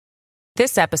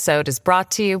This episode is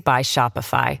brought to you by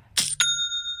Shopify.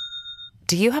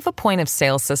 Do you have a point of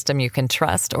sale system you can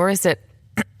trust, or is it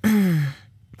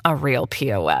a real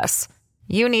POS?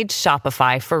 You need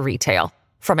Shopify for retail.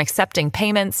 From accepting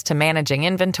payments to managing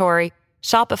inventory,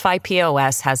 Shopify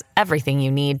POS has everything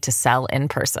you need to sell in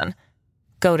person.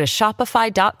 Go to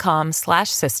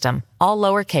shopify.com/system, all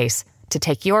lowercase, to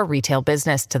take your retail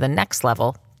business to the next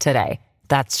level today.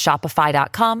 That's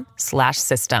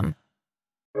shopify.com/system.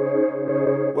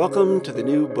 Welcome to the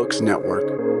New Books Network.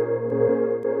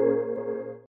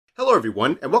 Hello,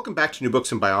 everyone, and welcome back to New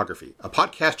Books and Biography, a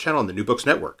podcast channel on the New Books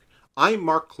Network. I'm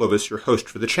Mark Clovis, your host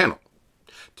for the channel.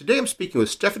 Today I'm speaking with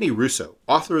Stephanie Russo,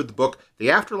 author of the book The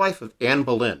Afterlife of Anne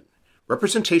Boleyn,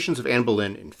 Representations of Anne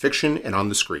Boleyn in Fiction and on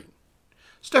the Screen.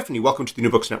 Stephanie, welcome to the New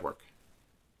Books Network.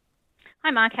 Hi,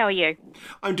 Mark. How are you?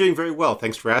 I'm doing very well.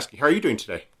 Thanks for asking. How are you doing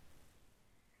today?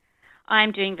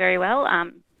 I'm doing very well.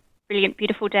 Brilliant,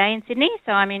 beautiful day in Sydney,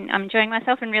 so I'm enjoying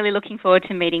myself and really looking forward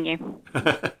to meeting you.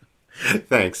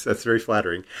 Thanks. That's very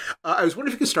flattering. I was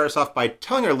wondering if you could start us off by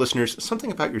telling our listeners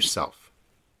something about yourself.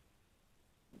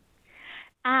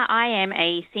 I am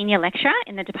a senior lecturer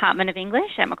in the Department of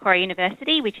English at Macquarie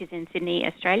University, which is in Sydney,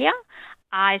 Australia.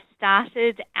 I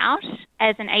started out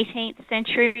as an 18th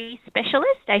century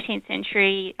specialist, 18th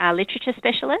century literature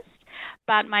specialist,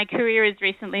 but my career has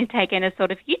recently taken a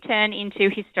sort of U-turn into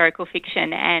historical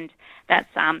fiction, and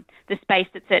that's the space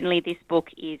that certainly this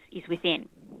book is within.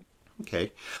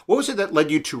 Okay. What was it that led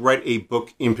you to write a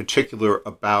book in particular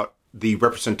about the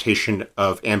representation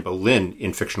of Anne Boleyn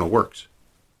in fictional works?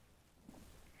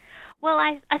 Well,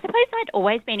 I suppose I'd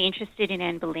always been interested in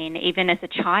Anne Boleyn, even as a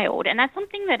child, and that's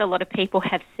something that a lot of people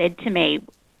have said to me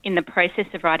in the process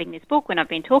of writing this book. When I've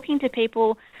been talking to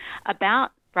people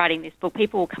about writing this book,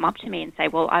 people will come up to me and say,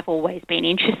 well, I've always been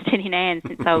interested in Anne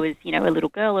since I was, a little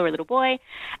girl or a little boy.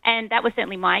 And that was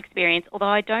certainly my experience, although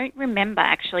I don't remember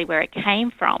actually where it came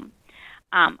from.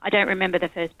 I don't remember the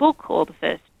first book or the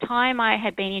first time I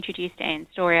had been introduced to Anne's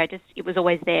story. It was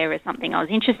always there as something I was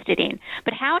interested in.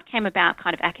 But how it came about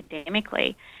kind of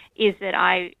academically is that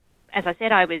as I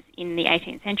said, I was in the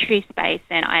 18th century space,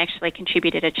 and I actually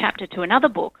contributed a chapter to another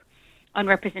book on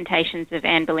representations of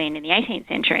Anne Boleyn in the 18th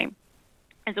century,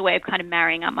 as a way of kind of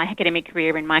marrying up my academic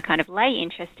career and my kind of lay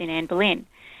interest in Anne Boleyn.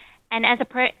 And as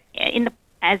part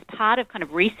of kind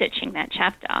of researching that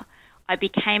chapter, I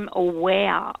became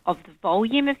aware of the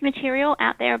volume of material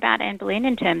out there about Anne Boleyn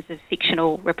in terms of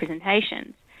fictional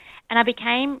representations. And I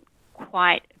became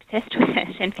quite obsessed with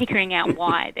it and figuring out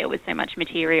why there was so much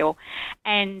material.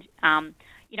 And,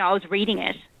 I was reading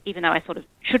it, even though I sort of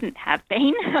shouldn't have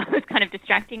been. I was kind of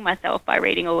distracting myself by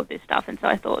reading all of this stuff. And so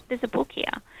I thought, there's a book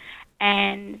here.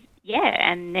 And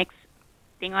next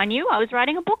thing I knew, I was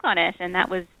writing a book on it, and that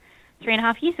was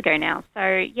 3.5 years ago now. So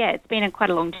it's been quite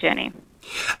a long journey.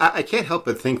 I can't help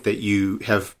but think that you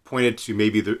have pointed to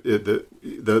maybe the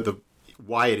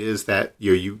why it is that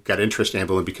you got interested in Anne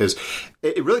Boleyn, because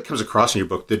it really comes across in your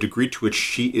book the degree to which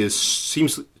she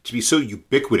seems to be so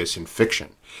ubiquitous in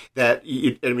fiction that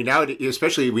now,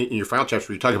 especially in your final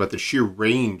chapter, you talk about the sheer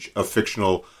range of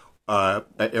fictional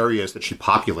areas that she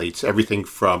populates, everything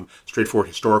from straightforward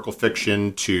historical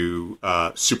fiction to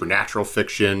supernatural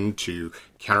fiction to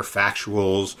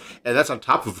counterfactuals, and that's on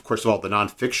top of course, of all the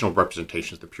non-fictional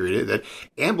representations of the period. That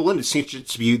Anne Boleyn seems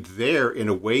to be there in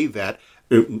a way that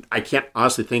I can't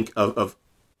honestly think of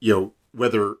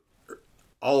whether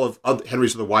all of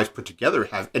Henry's other wives put together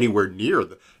have anywhere near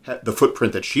the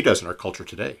footprint that she does in our culture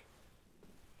today.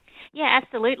 Yeah,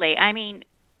 absolutely. I mean,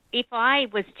 if I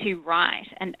was to write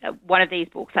one of these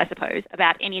books, I suppose,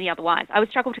 about any of the other wives, I would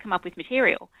struggle to come up with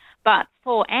material. But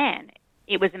for Anne,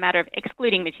 it was a matter of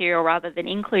excluding material rather than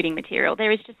including material.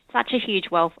 There is just such a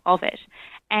huge wealth of it.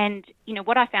 And,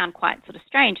 what I found quite sort of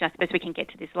strange, and I suppose we can get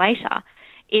to this later,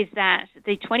 is that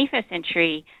the 21st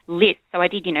century list, so I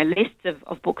did, lists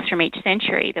of books from each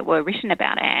century that were written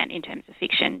about Anne in terms of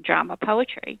fiction, drama,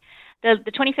 poetry. The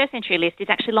 21st century list is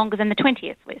actually longer than the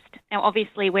 20th list. Now,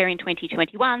 obviously, we're in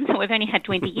 2021, so we've only had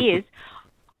 21 years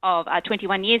of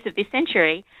this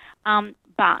century,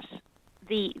 but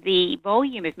the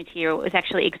volume of material is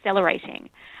actually accelerating.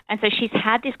 And so she's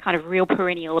had this kind of real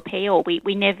perennial appeal.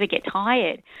 We never get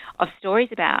tired of stories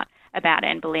about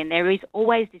Anne Boleyn. There is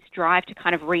always this drive to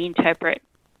kind of reinterpret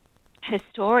her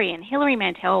story. And Hilary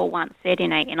Mantel once said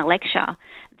in a lecture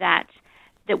that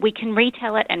we can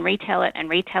retell it and retell it and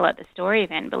retell it, the story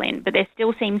of Anne Boleyn, but there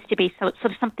still seems to be sort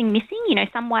of something missing,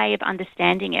 some way of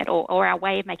understanding it or our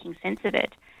way of making sense of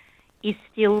it is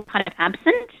still kind of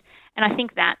absent. And I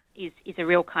think that is a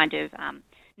real kind of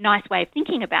nice way of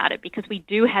thinking about it, because we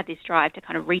do have this drive to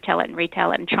kind of retell it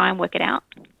and try and work it out.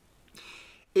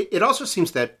 It also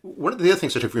seems that one of the other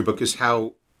things I took from your book is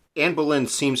how Anne Boleyn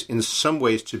seems in some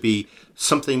ways to be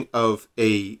something of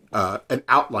an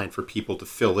outline for people to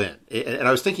fill in. And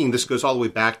I was thinking this goes all the way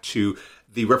back to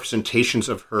the representations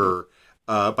of her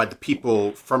by the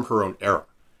people from her own era,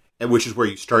 and which is where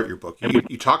you start your book.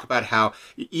 You talk about how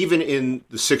even in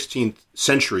the 16th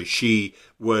century, she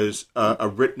was a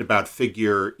written about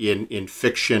figure in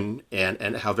fiction,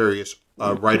 and how various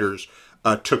writers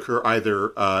took her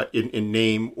either in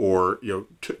name or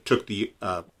took the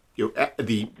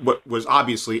what was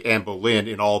obviously Anne Boleyn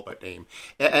in all but name,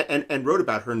 and wrote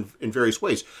about her in various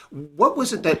ways. What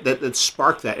was it that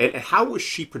sparked that, and how was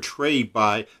she portrayed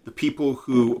by the people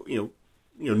who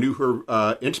knew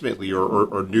her intimately,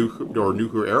 or knew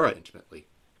her era intimately?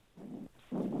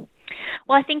 Well,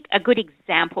 I think a good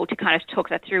example to kind of talk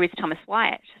that through is Thomas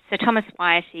Wyatt. So Thomas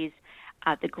Wyatt is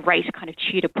the great kind of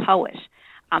Tudor poet.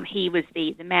 He was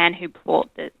the man who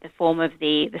brought the form of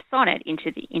the sonnet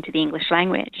into the English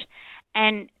language.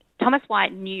 And Thomas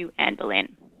Wyatt knew Anne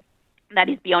Boleyn. That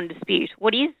is beyond dispute.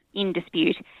 What is in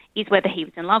dispute is whether he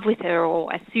was in love with her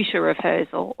or a suitor of hers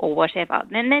or whatever.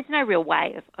 And there's no real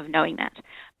way of knowing that.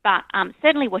 But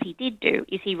certainly what he did do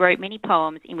is he wrote many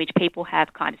poems in which people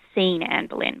have kind of seen Anne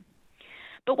Boleyn.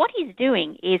 But what he's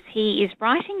doing is he is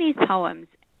writing these poems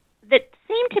that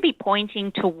seem to be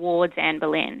pointing towards Anne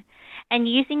Boleyn, and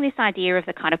using this idea of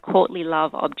the kind of courtly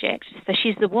love object. So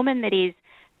she's the woman that is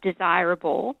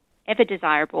desirable,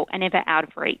 and ever out of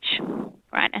reach,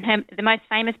 right? And the most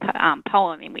famous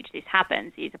poem in which this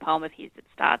happens is a poem of his that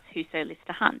starts, "Whoso lists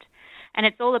to hunt." And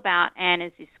it's all about Anne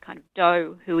as this kind of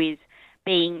doe who is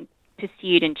being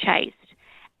pursued and chased,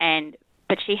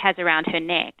 but she has around her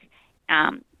neck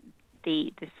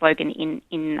the slogan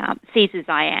in Caesar's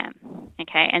 "I am,"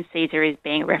 okay? And Caesar is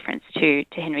being a reference to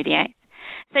Henry VIII.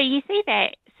 So you see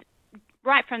that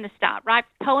right from the start, right?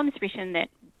 Poems written that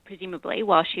presumably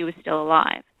while she was still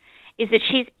alive, is that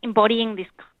she's embodying this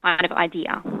kind of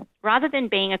idea. Rather than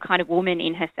being a kind of woman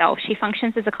in herself, she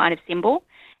functions as a kind of symbol,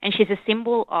 and she's a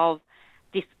symbol of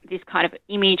this kind of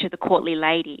image of the courtly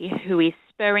lady who is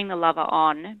spurring the lover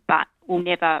on but will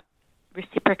never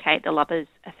reciprocate the lover's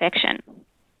affection.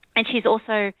 And she's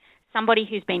also somebody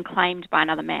who's been claimed by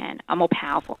another man, a more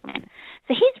powerful man.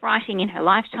 So he's writing in her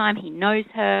lifetime. He knows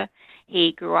her.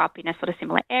 He grew up in a sort of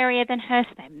similar area than her,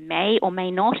 so they may or may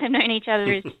not have known each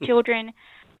other as children.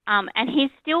 And he's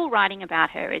still writing about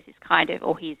her as this kind of,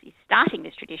 or he's starting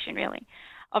this tradition, really,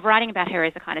 of writing about her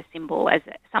as a kind of symbol, as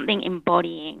something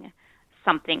embodying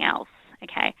something else,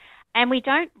 okay? And we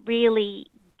don't really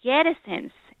get a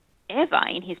sense ever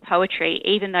in his poetry,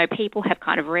 even though people have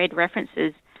kind of read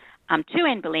references to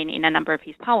Anne Boleyn in a number of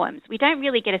his poems. We don't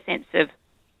really get a sense of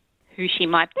who she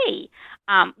might be.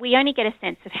 We only get a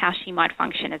sense of how she might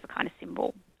function as a kind of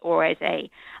symbol or as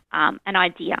an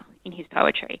idea in his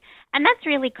poetry. And that's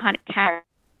really kind of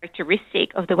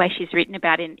characteristic of the way she's written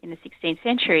about in the 16th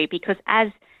century, because as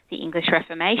the English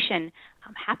Reformation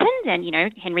happened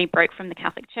and, Henry broke from the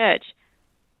Catholic Church,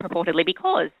 purportedly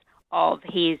because of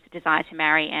his desire to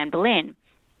marry Anne Boleyn,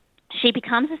 she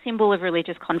becomes a symbol of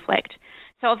religious conflict.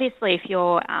 So obviously, if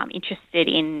you're interested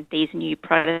in these new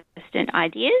Protestant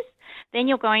ideas, then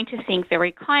you're going to think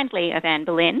very kindly of Anne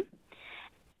Boleyn.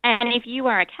 And if you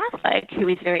are a Catholic who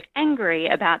is very angry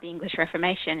about the English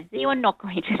Reformation, then you are not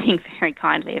going to think very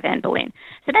kindly of Anne Boleyn.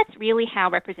 So that's really how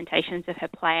representations of her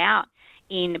play out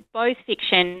in both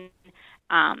fiction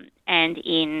and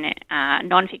in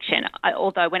non-fiction.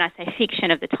 Although when I say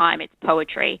fiction of the time, it's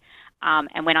poetry.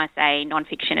 And when I say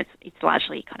non-fiction, it's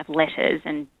largely kind of letters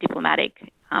and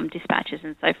diplomatic dispatches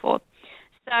and so forth.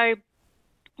 So,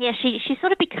 yeah, she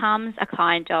sort of becomes a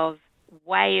kind of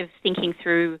way of thinking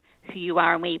through who you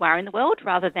are and where you are in the world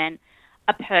rather than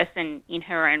a person in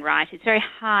her own right. It's very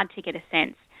hard to get a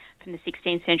sense from the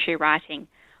 16th century writing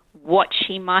what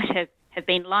she might have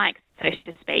been like, so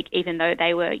to speak, even though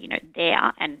they were,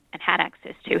 there and had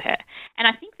access to her. And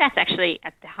I think that's actually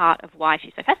at the heart of why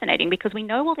she's so fascinating, because we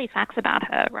know all these facts about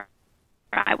her,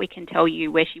 right? We can tell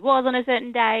you where she was on a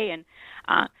certain day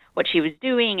and what she was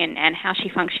doing and how she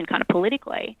functioned kind of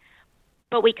politically.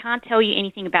 But we can't tell you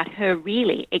anything about her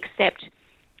really except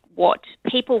what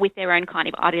people with their own kind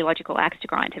of ideological axe to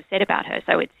grind have said about her.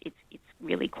 So it's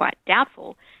really quite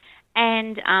doubtful.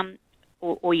 And,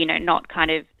 or not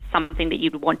kind of something that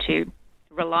you'd want to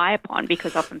rely upon,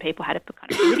 because often people had a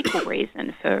kind of political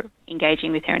reason for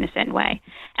engaging with her in a certain way.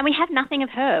 And we have nothing of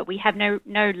her. We have no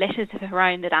letters of her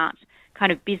own that aren't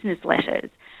kind of business letters.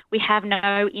 We have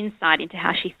no insight into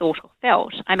how she thought or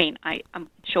felt. I mean, I'm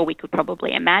sure we could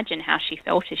probably imagine how she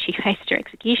felt as she faced her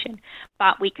execution,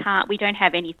 but we don't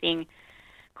have anything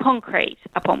concrete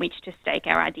upon which to stake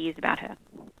our ideas about her.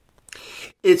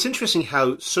 It's interesting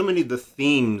how so many of the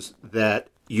themes that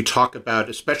you talk about,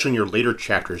 especially in your later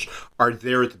chapters, are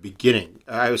there at the beginning.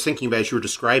 I was thinking about, as you were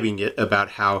describing it,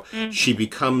 about how she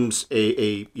becomes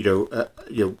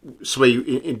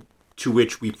somebody to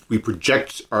which we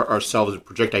project ourselves and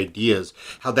project ideas,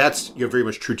 how that's very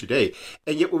much true today.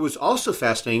 And yet what was also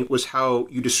fascinating was how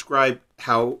you describe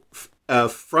how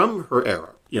from her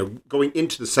era, going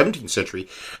into the 17th century,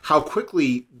 how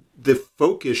quickly the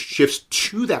focus shifts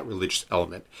to that religious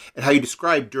element, and how you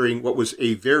described during what was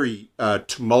a very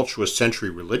tumultuous century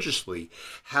religiously,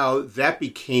 how that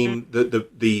became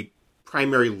the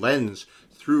primary lens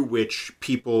through which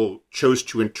people chose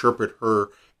to interpret her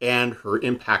and her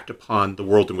impact upon the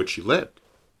world in which she lived.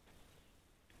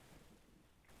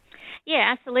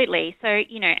 Yeah, absolutely. So,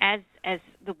 as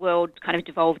the world kind of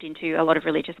devolved into a lot of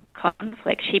religious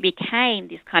conflict, she became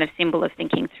this kind of symbol of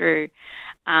thinking through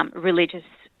religious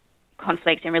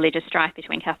conflict and religious strife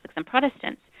between Catholics and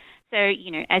Protestants. So,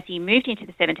 as you moved into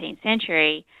the 17th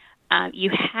century, you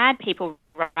had people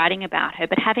writing about her,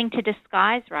 but having to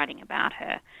disguise writing about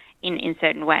her in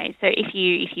certain ways. So if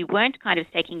you weren't kind of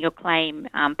staking your claim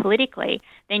politically,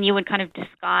 then you would kind of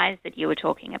disguise that you were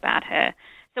talking about her.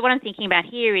 So what I'm thinking about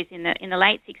here is in the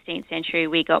late 16th century,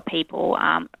 we got people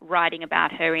writing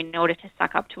about her in order to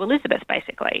suck up to Elizabeth,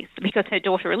 basically, because her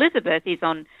daughter Elizabeth is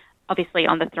obviously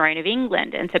on the throne of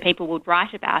England, and so people would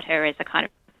write about her as a kind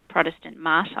of Protestant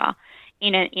martyr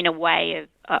in a way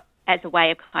of as a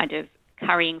way of kind of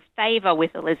currying favour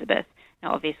with Elizabeth.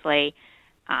 Now, obviously,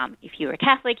 if you were a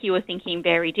Catholic, you were thinking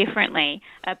very differently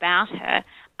about her.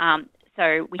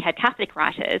 So we had Catholic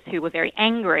writers who were very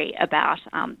angry about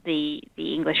the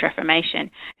English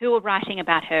Reformation, who were writing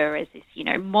about her as this,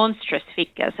 monstrous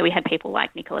figure. So we had people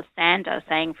like Nicholas Sander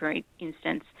saying, for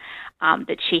instance,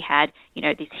 that she had,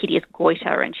 this hideous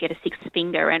goiter and she had a sixth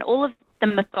finger, and all of the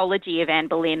mythology of Anne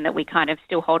Boleyn that we kind of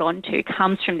still hold on to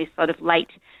comes from this sort of late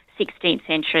 16th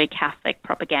century Catholic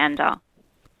propaganda.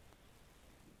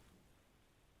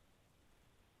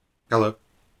 Hello?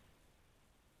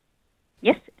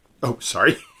 Yes. Oh,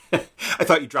 sorry. I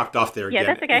thought you dropped off there again.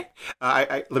 Yeah, that's okay.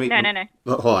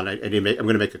 No. Hold on. I'm going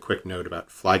to make a quick note about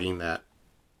flagging that,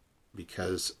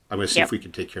 because I'm going to see if we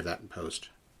can take care of that in post.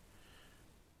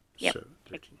 Yep. So,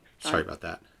 sorry about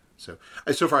that. So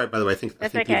far, by the way, I think the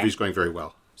interview is going very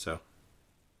well. So.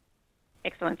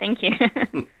 Excellent. Thank you.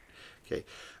 Okay.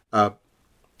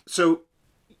 So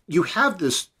you have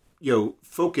this,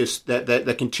 focus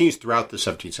that continues throughout the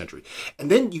 17th century.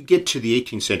 And then you get to the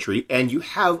 18th century and you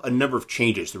have a number of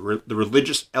changes. The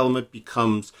religious element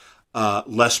becomes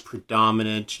less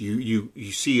predominant.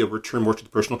 You see a return more to the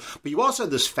personal. But you also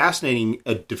have this fascinating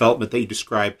development that you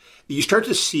describe. You start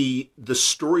to see the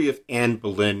story of Anne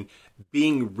Boleyn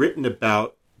being written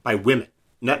about by women.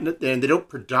 And they don't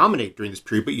predominate during this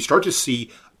period, but you start to see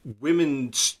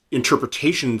women's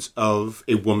interpretations of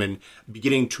a woman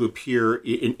beginning to appear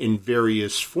in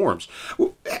various forms.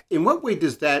 In what way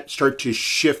does that start to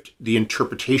shift the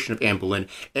interpretation of Anne Boleyn,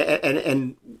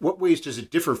 and what ways does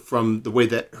it differ from the way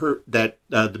that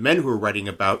the men who were writing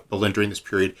about Boleyn during this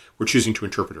period were choosing to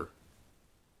interpret her?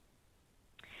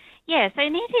 Yeah, so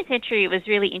in the 18th century, it was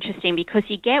really interesting because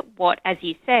you get what, as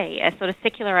you say, a sort of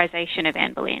secularization of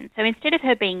Anne Boleyn. So instead of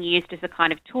her being used as a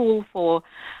kind of tool for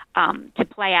to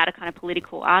play out a kind of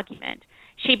political argument,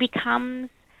 she becomes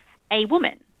a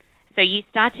woman. So you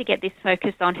start to get this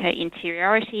focus on her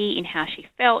interiority, in how she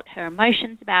felt, her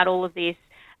emotions about all of this,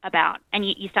 and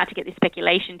you start to get this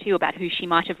speculation too about who she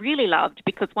might have really loved,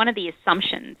 because one of the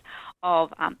assumptions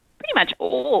of pretty much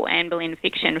all Anne Boleyn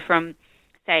fiction from,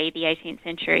 say, the 18th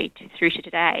century through to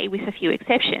today, with a few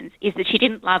exceptions, is that she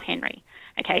didn't love Henry.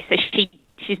 Okay, so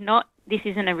she's not, this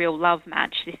isn't a real love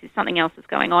match, this is something else that's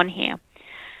going on here.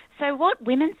 So what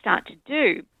women start to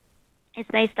do is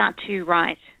they start to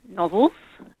write novels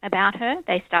about her.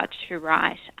 They start to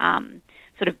write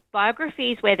sort of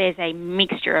biographies where there's a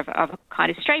mixture of a kind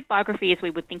of straight biography as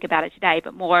we would think about it today,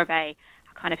 but more of a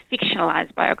kind of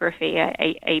fictionalized biography,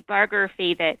 a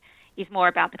biography that is more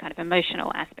about the kind of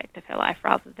emotional aspect of her life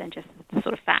rather than just the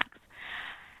sort of facts.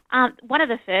 One of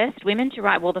the first women to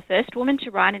write, the first woman to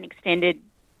write an extended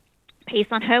piece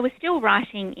on her was still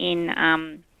writing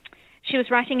in... She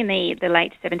was writing in the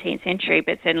late 17th century,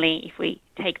 but certainly if we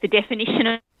take the definition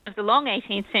of the long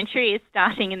 18th century as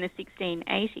starting in the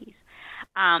 1680s,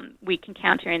 we can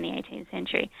count her in the 18th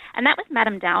century. And that was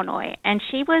Madame d'Aulnoy, and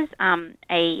she was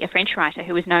a French writer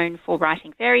who was known for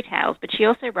writing fairy tales, but she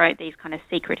also wrote these kind of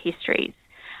secret histories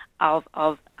of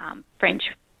French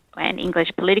and English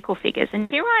political figures. And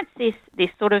she writes this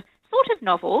sort of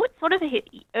novel. It's sort of an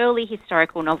early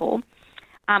historical novel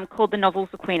called The Novels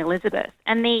of Queen Elizabeth.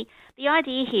 And the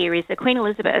idea here is that Queen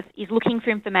Elizabeth is looking for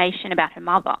information about her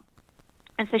mother.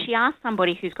 And so she asked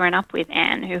somebody who's grown up with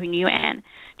Anne, who knew Anne,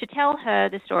 to tell her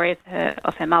the story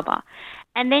of her mother.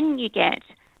 And then you get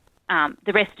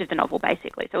the rest of the novel,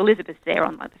 basically. So Elizabeth's there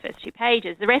on like the first 2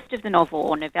 pages. The rest of the novel,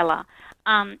 or novella,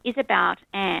 is about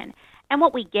Anne. And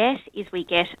what we get is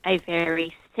a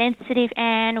very sensitive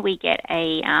Anne. We get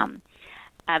a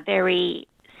very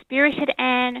spirited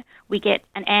Anne. We get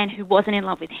an Anne who wasn't in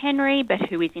love with Henry, but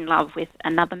who is in love with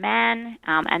another man.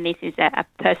 And this is a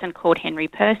person called Henry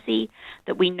Percy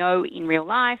that we know in real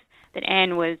life that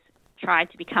Anne was tried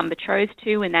to become betrothed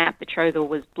to, and that betrothal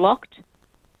was blocked,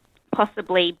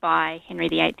 possibly by Henry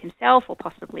VIII himself or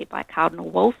possibly by Cardinal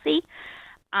Wolsey.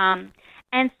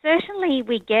 And certainly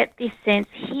we get this sense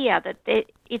here that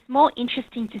it's more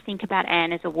interesting to think about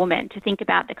Anne as a woman, to think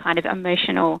about the kind of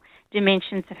emotional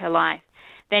dimensions of her life,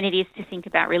 than it is to think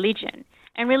about religion.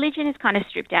 And religion is kind of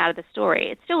stripped out of the story.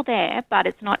 It's still there, but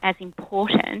it's not as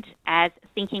important as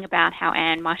thinking about how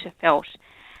Anne might have felt.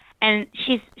 And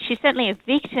she's certainly a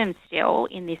victim still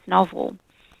in this novel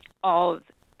of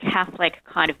Catholic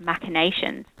kind of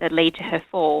machinations that lead to her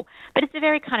fall. But it's a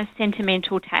very kind of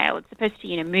sentimental tale. It's supposed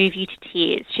to, move you to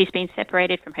tears. She's been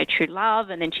separated from her true love,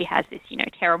 and then she has this,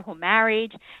 terrible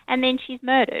marriage, and then she's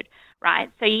murdered,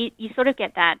 right? So you sort of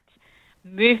get that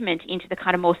movement into the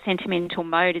kind of more sentimental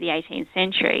mode of the 18th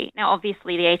century. Now,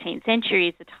 obviously, the 18th century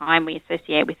is the time we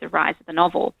associate with the rise of the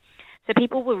novel. So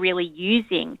people were really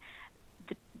using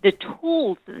the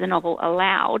tools that the novel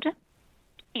allowed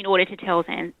in order to tell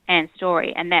Anne's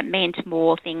story, and that meant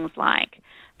more things like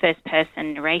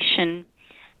first-person narration,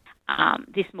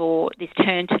 this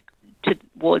turn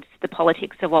towards the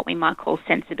politics of what we might call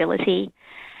sensibility,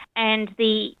 and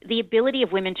the ability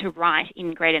of women to write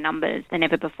in greater numbers than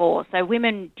ever before. So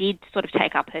women did sort of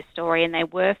take up her story, and they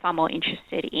were far more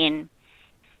interested in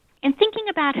thinking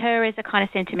about her as a kind of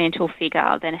sentimental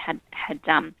figure than had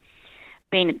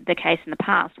been the case in the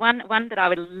past. One that I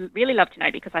would really love to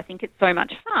know, because I think it's so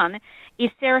much fun, is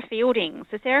Sarah Fielding.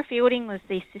 So Sarah Fielding was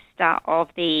the sister of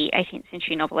the 18th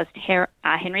century novelist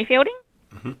Henry Fielding.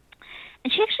 Mm-hmm.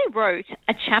 And she actually wrote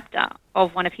a chapter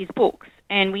of one of his books.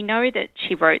 And we know that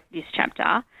she wrote this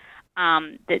chapter,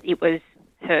 that it was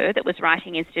her that was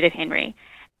writing instead of Henry.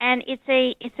 And it's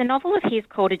a novel of his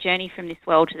called A Journey from This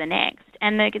World to the Next.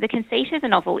 And the conceit of the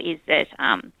novel is that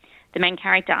the main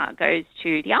character goes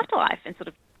to the afterlife and sort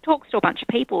of talks to a bunch of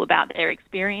people about their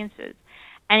experiences.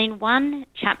 And in one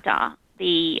chapter,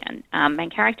 the main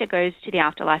character goes to the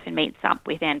afterlife and meets up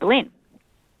with Anne Boleyn.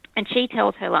 And she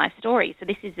tells her life story. So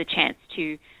this is a chance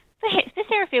for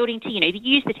Sarah Fielding to,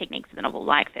 use the techniques of the novel,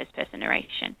 like first-person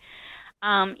narration,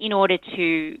 in order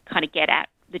to kind of get at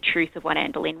the truth of what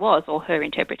Anne Boleyn was, or her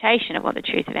interpretation of what the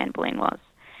truth of Anne Boleyn was.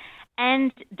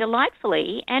 And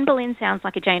delightfully, Anne Boleyn sounds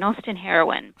like a Jane Austen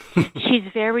heroine. She's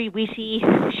very witty.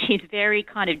 She's very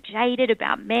kind of jaded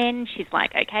about men. She's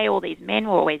like, okay, all these men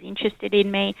were always interested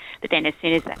in me, but then as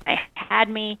soon as they had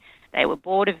me, they were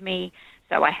bored of me.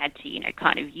 So I had to,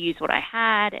 kind of use what I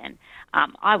had. And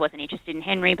I wasn't interested in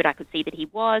Henry, but I could see that he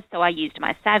was. So I used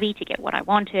my savvy to get what I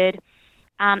wanted.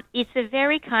 It's a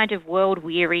very kind of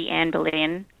world-weary Anne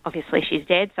Boleyn. Obviously, she's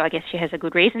dead, so I guess she has a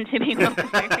good reason to be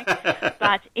world-weary.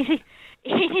 But it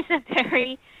is a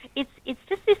very... It's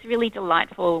just this really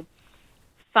delightful,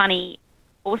 funny,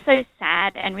 also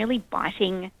sad and really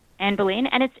biting Anne Boleyn.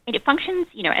 And it functions,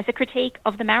 as a critique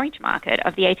of the marriage market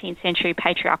of the 18th century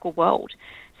patriarchal world.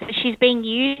 So she's being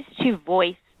used to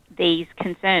voice these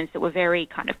concerns that were very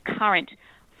kind of current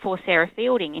for Sarah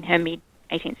Fielding in her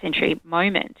mid-18th century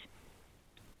moment.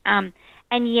 And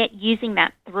yet using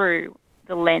that through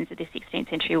the lens of the 16th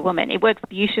century woman. It works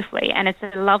beautifully, and it's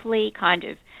a lovely kind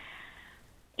of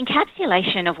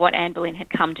encapsulation of what Anne Boleyn had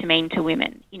come to mean to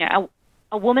women.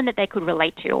 A woman that they could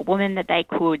relate to, a woman that they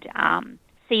could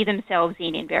see themselves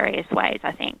in various ways,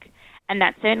 I think. And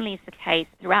that certainly is the case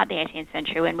throughout the 18th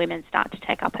century when women start to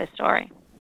take up her story.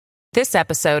 This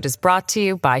episode is brought to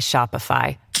you by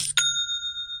Shopify.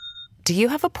 Do you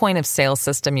have a point of sale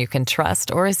system you can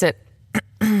trust, or is it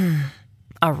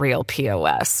a real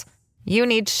POS? You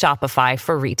need Shopify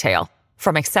for retail.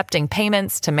 From accepting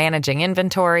payments to managing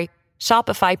inventory,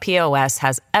 Shopify POS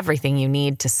has everything you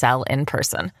need to sell in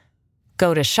person.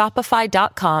 Go to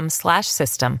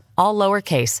shopify.com/system, all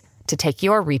lowercase, to take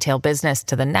your retail business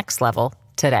to the next level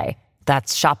today.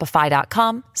 That's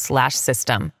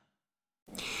shopify.com/system.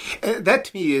 That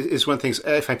to me is one of the things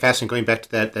I find fascinating, going back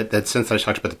to that sense that I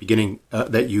talked about at the beginning,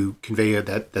 that you convey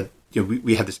that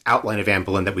we have this outline of Anne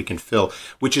Boleyn that we can fill,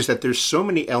 which is that there's so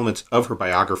many elements of her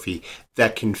biography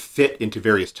that can fit into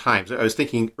various times. I was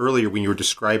thinking earlier when you were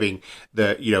describing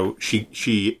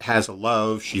she has a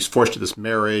love, she's forced to this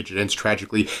marriage, it ends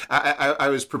tragically. I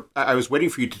was waiting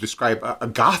for you to describe a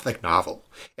Gothic novel,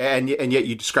 and yet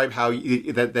you describe how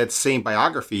that same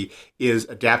biography is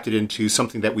adapted into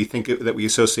something that we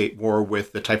associate more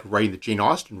with the type of writing that Jane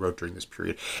Austen wrote during this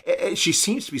period. She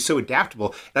seems to be so adaptable,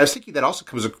 and I was thinking that also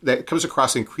comes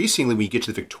across increasingly when you get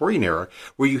to the Victorian era,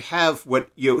 where you have what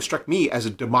struck me as a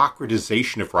democratization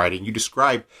of writing. You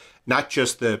describe not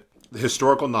just the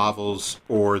historical novels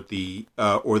or the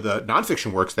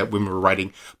nonfiction works that women were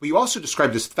writing, but you also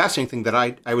described this fascinating thing that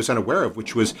I was unaware of,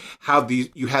 which was how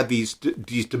you had these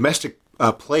domestic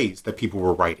plays that people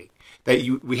were writing.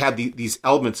 That we had these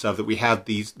elements of that we have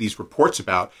these reports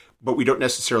about, but we don't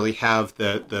necessarily have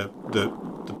the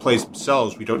plays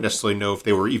themselves. We don't necessarily know if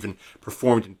they were even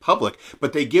performed in public.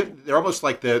 But they're almost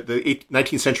like the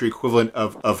 19th century equivalent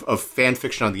of fan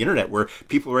fiction on the internet, where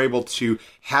people are able to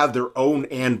have their own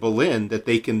Anne Boleyn that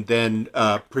they can then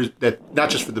that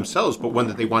not just for themselves, but one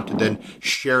that they want to then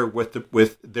share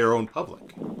with their own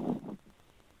public.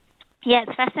 Yeah,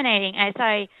 it's fascinating. As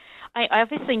I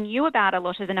obviously knew about a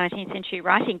lot of the 19th century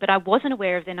writing, but I wasn't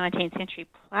aware of the 19th century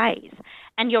plays.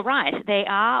 And you're right, they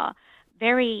are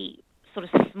very sort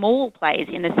of small plays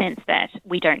in the sense that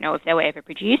we don't know if they were ever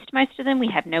produced, most of them. We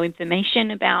have no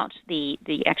information about the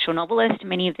actual novelist.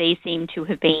 Many of these seem to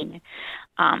have been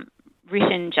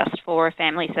written just for a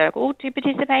family circle to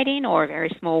participate in, or a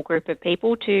very small group of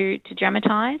people to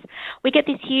dramatise. We get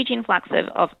this huge influx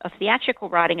of theatrical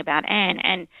writing about Anne,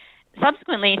 and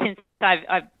subsequently, since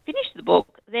I've finished the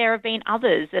book, there have been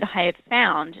others that I have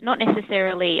found,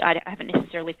 I haven't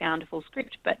necessarily found a full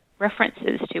script, but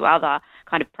references to other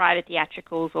kind of private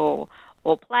theatricals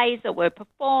or plays that were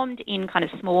performed in kind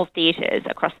of small theatres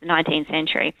across the 19th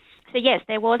century. So yes,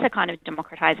 there was a kind of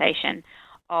democratisation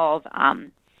of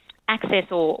access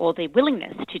or the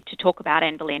willingness to talk about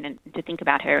Anne Boleyn and to think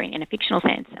about her in a fictional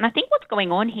sense. And I think what's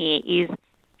going on here is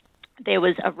there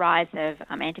was a rise of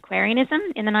antiquarianism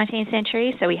in the 19th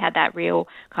century. So we had that real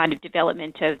kind of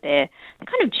development of the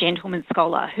kind of gentleman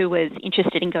scholar who was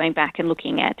interested in going back and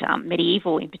looking at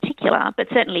medieval in particular, but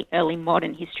certainly early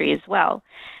modern history as well,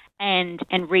 and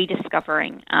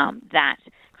rediscovering that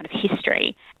kind of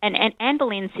history. And Anne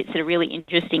Boleyn sits at a really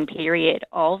interesting period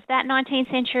of that 19th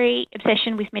century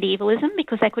obsession with medievalism,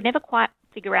 because they could never quite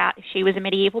figure out if she was a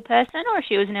medieval person or if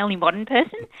she was an early modern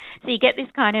person. So you get this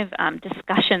kind of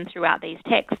discussion throughout these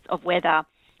texts of whether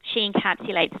she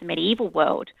encapsulates the medieval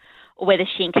world or whether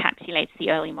she encapsulates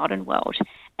the early modern world.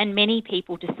 And many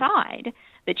people decide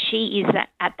that she is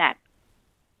at that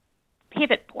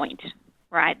pivot point,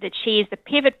 right? That she is the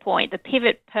pivot point, the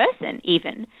pivot person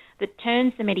even, that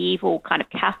turns the medieval kind of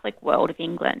Catholic world of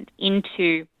England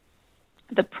into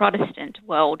the Protestant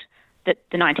world that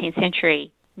the 19th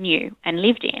century knew and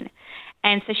lived in.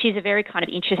 And so she's a very kind of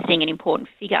interesting and important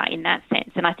figure in that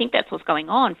sense. And I think that's what's going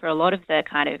on for a lot of the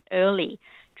kind of early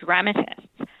dramatists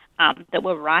that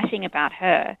were writing about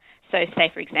her. So say,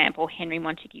 for example, Henry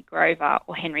Montague Grover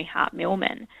or Henry Hart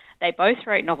Milman. They both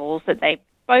wrote novels that they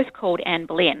both called Anne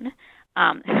Boleyn.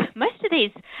 Most of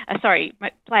these,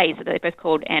 plays that they both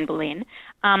called Anne Boleyn.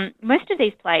 Most of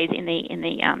these plays in the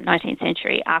 19th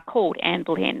century are called Anne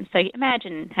Boleyn. So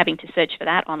imagine having to search for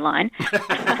that online.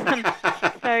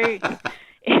 So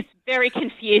it's very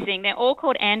confusing. They're all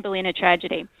called Anne Boleyn, a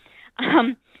tragedy.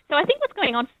 So I think what's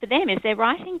going on for them is they're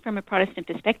writing from a Protestant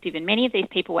perspective, and many of these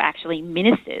people were actually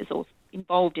ministers or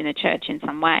involved in the church in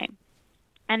some way.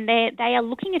 And they are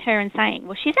looking at her and saying,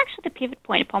 well, she's actually the pivot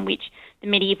point upon which the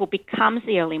medieval becomes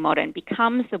the early modern,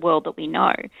 becomes the world that we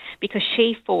know, because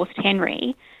she forced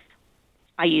Henry,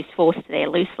 I use forced there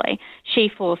loosely, she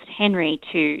forced Henry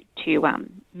to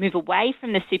move away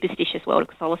from the superstitious world of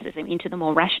Catholicism into the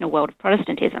more rational world of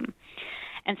Protestantism.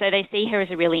 And so they see her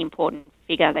as a really important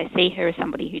figure. They see her as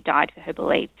somebody who died for her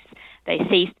beliefs. They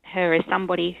see her as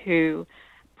somebody who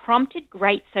prompted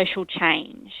great social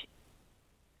change,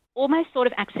 almost sort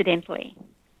of accidentally,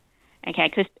 okay,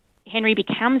 because Henry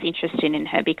becomes interested in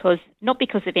her not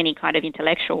because of any kind of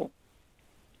intellectual,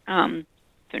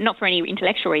 not for any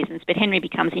intellectual reasons, but Henry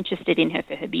becomes interested in her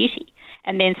for her beauty,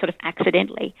 and then sort of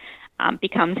accidentally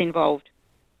becomes involved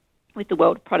with the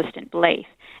world of Protestant belief.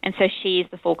 And so she is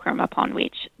the fulcrum upon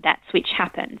which that switch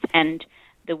happens, and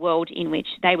the world in which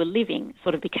they were living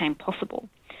sort of became possible.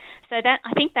 So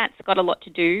I think that's got a lot to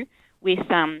do with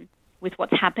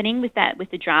what's happening with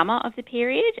the drama of the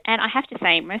period. And I have to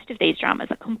say, most of these dramas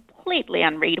are completely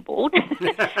unreadable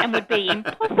and would be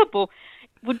impossible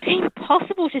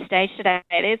to stage today.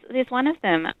 There's one of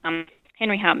them,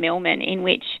 Henry Hart Milman, in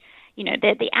which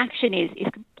the action is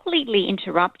completely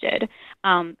interrupted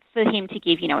for him to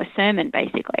give, a sermon,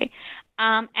 basically.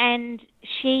 And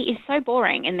she is so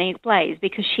boring in these plays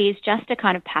because she is just a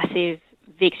kind of passive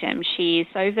victim. She is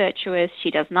so virtuous.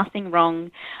 She does nothing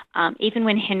wrong. Even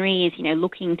when Henry is,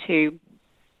 looking to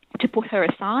put her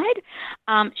aside,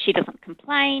 she doesn't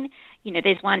complain.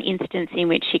 There's one instance in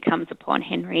which she comes upon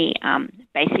Henry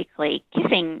basically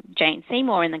kissing Jane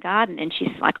Seymour in the garden, and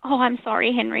she's like, "Oh, I'm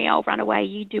sorry, Henry, I'll run away.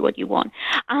 You do what you want."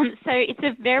 So it's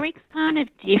a very kind of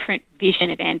different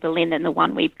vision of Anne Boleyn than the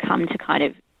one we've come to kind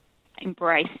of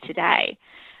embrace today.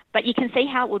 But you can see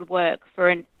how it would work for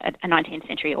a 19th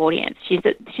century audience. She's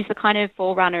the kind of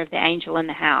forerunner of the angel in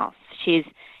the house. She's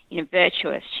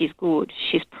virtuous. She's good.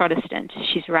 She's Protestant.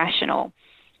 She's rational.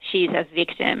 She's a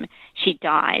victim. She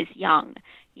dies young.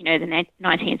 The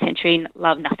 19th century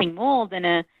loved nothing more than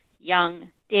a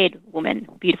young, dead woman,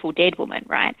 beautiful dead woman,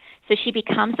 right? So she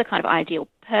becomes the kind of ideal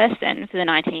person for the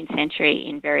 19th century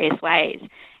in various ways.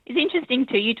 It's interesting,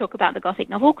 too, you talk about the Gothic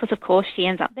novel, because, of course, she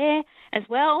ends up there as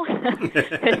well.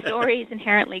 Her story is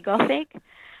inherently Gothic.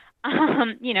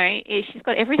 She's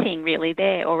got everything really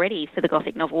there already for the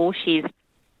Gothic novel.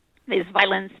 There's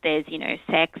violence, there's,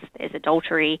 sex, there's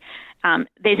adultery,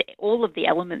 there's all of the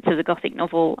elements of the Gothic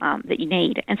novel that you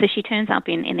need. And so she turns up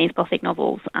in these Gothic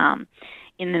novels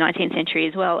in the 19th century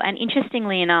as well. And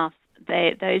interestingly enough,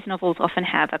 those novels often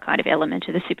have a kind of element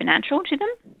of the supernatural to them.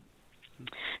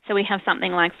 So we have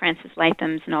something like Francis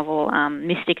Latham's novel,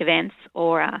 Mystic Events,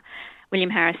 or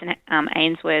William Harrison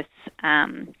Ainsworth's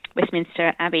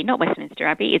Windsor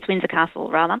Castle,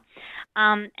 rather.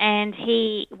 And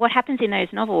what happens in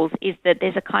those novels is that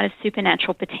there's a kind of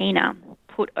supernatural patina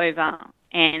put over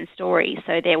Anne's story.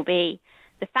 So there will be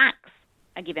the facts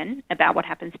are given about what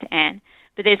happens to Anne,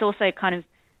 but there's also kind of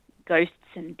ghosts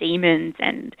and demons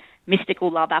and mystical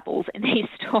love apples in these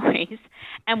stories.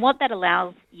 And what that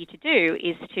allows you to do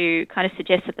is to kind of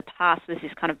suggest that the past was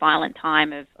this kind of violent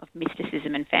time of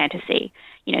mysticism and fantasy.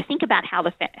 Think about how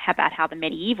the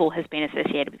medieval has been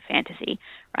associated with fantasy,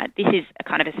 right? This is a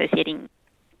kind of associating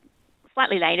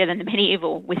slightly later than the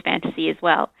medieval with fantasy as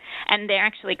well. And they're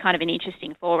actually kind of an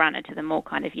interesting forerunner to the more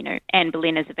kind of, Anne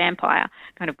Boleyn as a vampire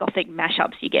kind of Gothic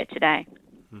mashups you get today.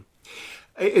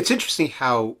 It's interesting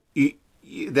how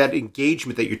that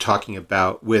engagement that you're talking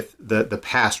about with the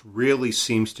past really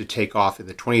seems to take off in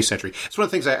the 20th century. It's one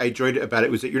of the things I enjoyed about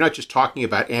it was that you're not just talking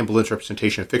about Anne Boleyn's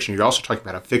representation of fiction, you're also talking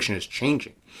about how fiction is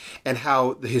changing and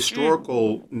how the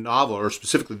historical novel, or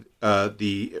specifically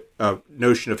the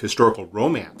notion of historical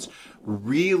romance,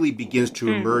 really begins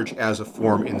to emerge as a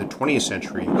form in the 20th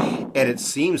century. And it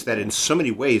seems that in so many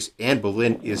ways, Anne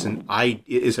Boleyn is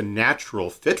a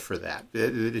natural fit for that.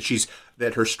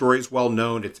 That her story is well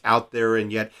known, it's out there,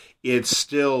 and yet it's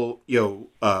still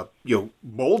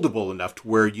moldable enough to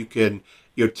where you can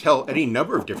tell any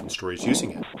number of different stories using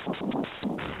it.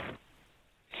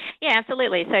 Yeah,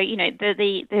 absolutely. So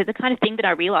the kind of thing that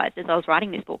I realized as I was writing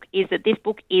this book is that this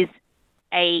book is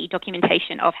a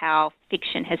documentation of how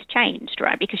fiction has changed,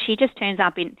 right? Because she just turns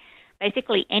up in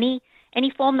basically any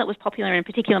form that was popular in a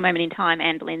particular moment in time.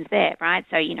 Anne Boleyn's there, right?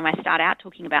 So, I start out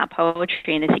talking about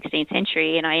poetry in the 16th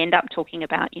century, and I end up talking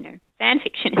about, fan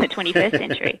fiction in the 21st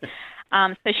century.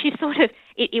 So she's sort of,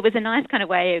 it was a nice kind of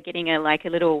way of getting a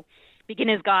little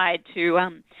beginner's guide to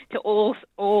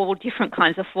all different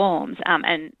kinds of forms,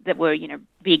 and that were,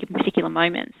 big in particular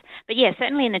moments. But yeah,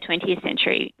 certainly in the 20th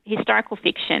century, historical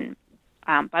fiction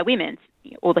by women,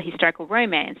 or the historical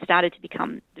romance, started to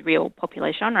become the real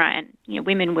popular genre, and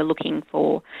women were looking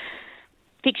for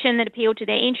fiction that appealed to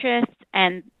their interests.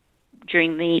 And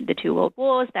during the two world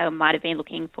wars, they might have been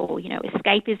looking for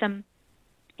escapism,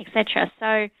 etc.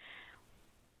 So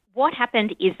what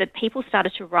happened is that people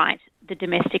started to write the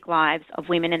domestic lives of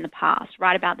women in the past,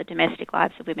 write about the domestic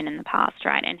lives of women in the past,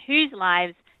 right? And whose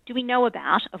lives do we know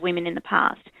about of women in the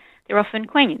past? They're often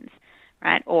queens,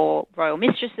 right, or royal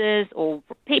mistresses, or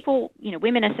people,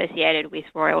 women associated with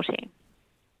royalty.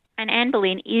 And Anne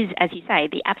Boleyn is, as you say,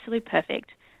 the absolute perfect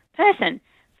person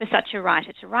for such a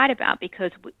writer to write about,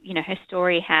 because, her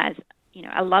story has,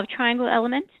 a love triangle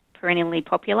element, perennially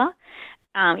popular.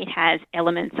 It has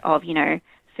elements of,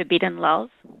 forbidden love,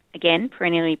 again,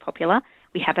 perennially popular.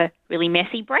 We have a really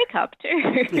messy breakup,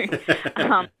 too.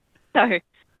 So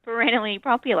perennially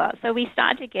popular. So we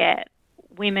start to get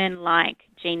women like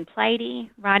Jean Plaidy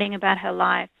writing about her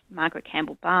life, Margaret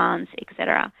Campbell Barnes,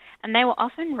 etc. And they were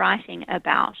often writing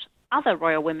about other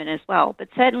royal women as well, but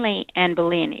certainly Anne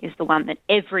Boleyn is the one that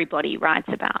everybody writes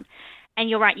about. And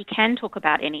you're right, you can talk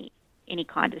about any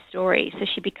kind of story. So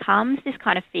she becomes this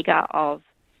kind of figure of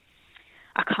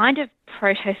a kind of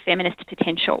proto-feminist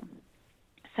potential.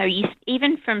 So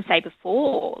even from, say,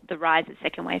 before the rise of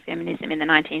second wave feminism in the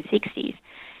 1960s,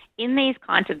 in these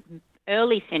kinds of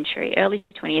early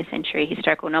 20th century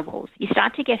historical novels, you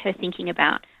start to get her thinking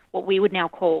about what we would now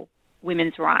call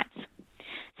women's rights.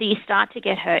 So you start to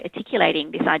get her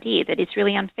articulating this idea that it's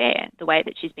really unfair the way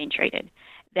that she's been treated,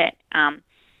 that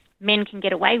men can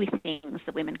get away with things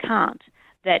that women can't,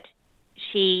 that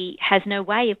she has no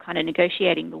way of kind of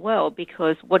negotiating the world,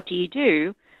 because what do you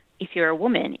do if you're a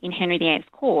woman in Henry VIII's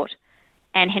court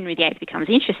and Henry VIII becomes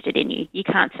interested in you? You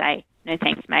can't say, no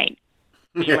thanks, mate,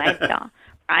 see you later,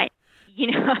 right?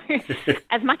 You know,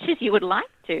 as much as you would like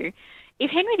to, if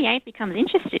Henry VIII becomes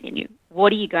interested in you,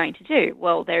 what are you going to do?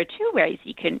 Well, there are two roads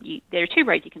you can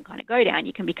kind of go down.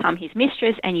 You can become his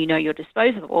mistress and you know you're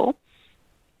disposable,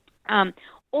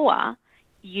 or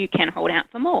you can hold out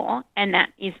for more, and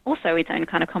that is also its own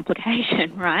kind of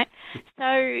complication, right?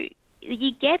 So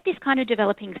you get this kind of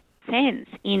developing sense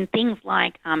in things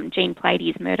like Jean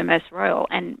Plady's Murder Most Royal,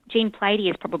 and Jean Plady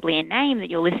is probably a name that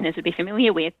your listeners would be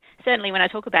familiar with. Certainly when I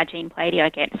talk about Jean Plady, I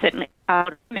get certainly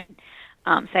women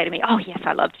say to me, oh yes,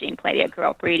 I loved Jean Plady, I grew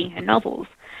up reading her novels.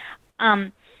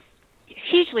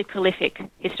 Hugely prolific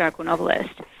historical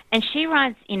novelist, and she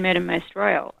writes in Murder Most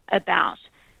Royal about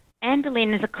Anne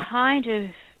Boleyn as a kind of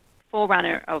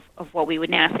forerunner of what we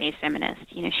would now see as feminist.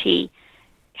 You know, she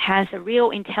has a real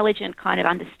intelligent kind of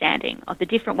understanding of the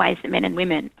different ways that men and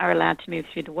women are allowed to move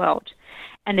through the world,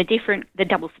 and the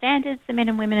double standards that men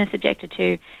and women are subjected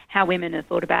to, how women are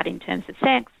thought about in terms of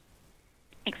sex,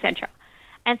 etc.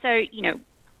 And so, you know,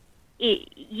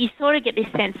 you sort of get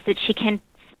this sense that she can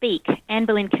speak, Anne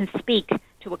Boleyn can speak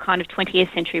to a kind of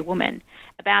 20th century woman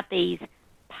about these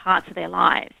parts of their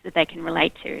lives that they can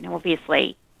relate to. Now,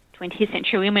 obviously, 20th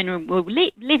century women were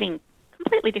living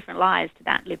completely different lives to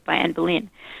that lived by Anne Boleyn.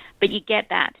 But you get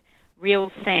that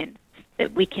real sense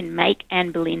that we can make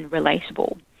Anne Boleyn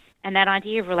relatable. And that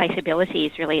idea of relatability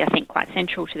is really, I think, quite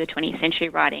central to the 20th century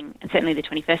writing, and certainly the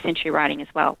 21st century writing as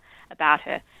well, about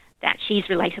her, that she's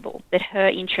relatable, that her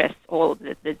interests, or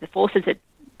the forces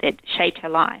that shaped her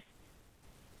life,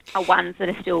 are ones that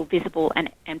are still visible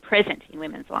and present in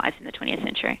women's lives in the 20th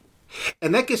century.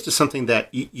 And that gets to something that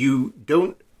you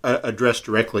don't address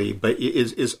directly, but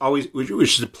is always, which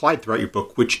is applied throughout your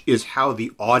book, which is how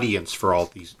the audience for all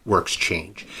these works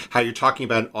change. How you're talking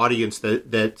about an audience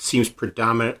that seems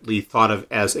predominantly thought of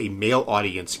as a male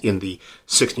audience in the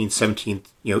 16th, 17th,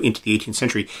 into the 18th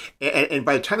century, and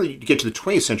by the time you get to the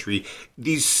 20th century,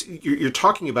 you're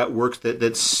talking about works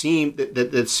that seem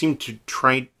to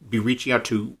try be reaching out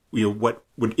to what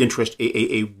would interest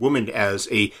a woman as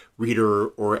a reader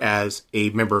or as a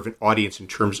member of an audience in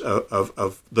terms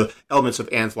of the elements of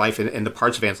Anne's life and the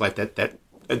parts of Anne's life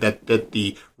that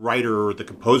the writer or the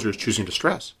composer is choosing to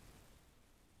stress.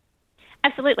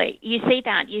 Absolutely. You see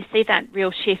that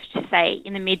real shift, say,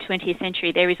 in the mid-20th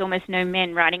century. There is almost no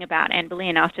men writing about Anne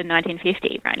Boleyn after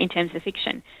 1950, right, in terms of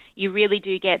fiction. You really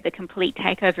do get the complete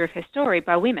takeover of her story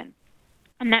by women.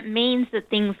 And that means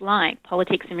that things like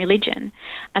politics and religion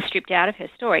are stripped out of her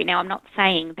story. Now, I'm not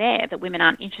saying there that women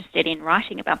aren't interested in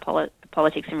writing about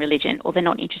politics and religion, or they're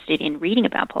not interested in reading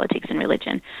about politics and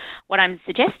religion. What I'm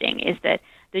suggesting is that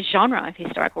the genre of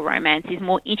historical romance is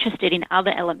more interested in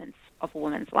other elements of a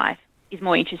woman's life, is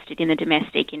more interested in the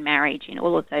domestic, in marriage, in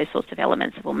all of those sorts of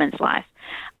elements of a woman's life.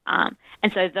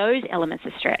 And so those elements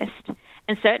are stressed.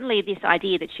 And certainly this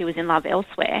idea that she was in love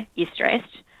elsewhere is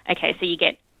stressed. Okay, so you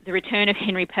get the return of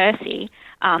Henry Percy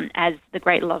as the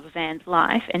great love of Anne's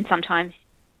life, and sometimes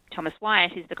Thomas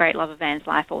Wyatt is the great love of Anne's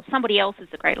life, or somebody else is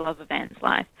the great love of Anne's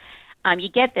life. You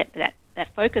get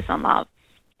that focus on love.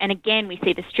 And again, we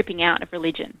see the stripping out of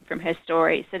religion from her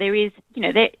story. So there is,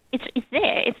 it's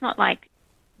there. It's not like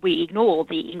we ignore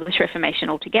the English Reformation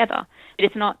altogether, but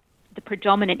it's not the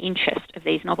predominant interest of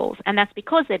these novels. And that's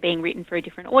because they're being written for a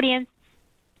different audience.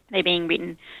 They're being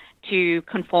written to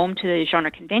conform to the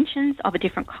genre conventions of a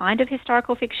different kind of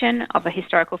historical fiction, of a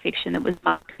historical fiction that was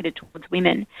marketed towards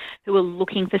women who were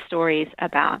looking for stories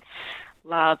about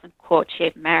love,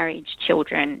 courtship, marriage,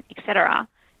 children, etc.,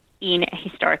 in a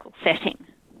historical setting.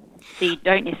 So you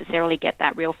don't necessarily get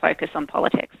that real focus on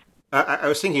politics. I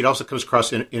was thinking it also comes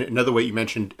across in another way you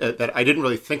mentioned that I didn't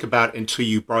really think about until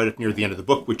you brought it up near the end of the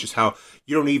book, which is how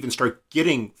you don't even start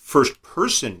getting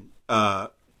first-person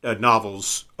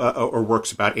novels or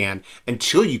works about Anne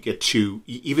until you get to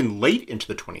even late into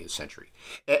the 20th century.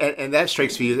 And that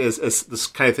strikes me as this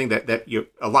kind of thing that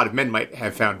a lot of men might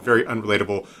have found very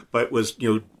unrelatable, but was,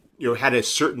 had a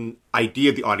certain idea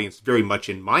of the audience very much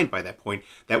in mind by that point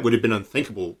that would have been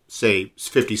unthinkable, say,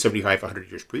 50, 75, 100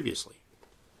 years previously.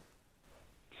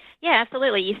 Yeah,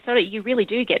 absolutely. You really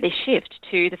do get this shift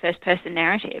to the first person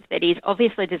narrative that is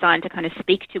obviously designed to kind of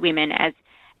speak to women as,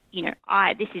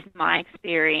 this is my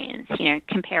experience,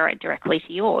 compare it directly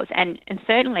to yours. And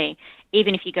certainly,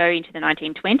 even if you go into the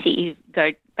 1920s,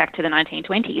 go back to the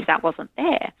 1920s, that wasn't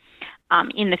there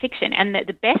in the fiction. And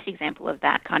the best example of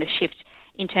that kind of shift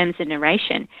in terms of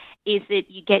narration is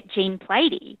that you get Jean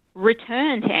Plaidy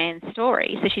return to Anne's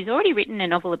story. So she's already written a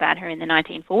novel about her in the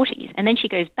 1940s, and then she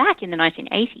goes back in the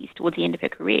 1980s towards the end of her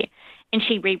career, and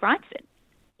she rewrites it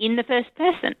in the first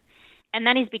person. And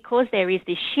that is because there is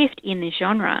this shift in the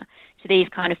genre to these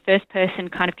kind of first-person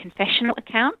kind of confessional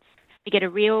accounts. You get a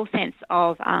real sense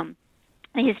of the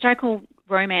historical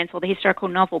romance or the historical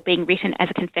novel being written as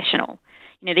a confessional.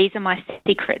 These are my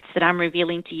secrets that I'm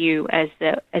revealing to you as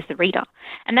the reader.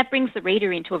 And that brings the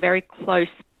reader into a very close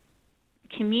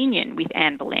communion with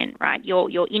Anne Boleyn, right?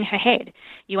 You're in her head.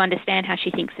 You understand how she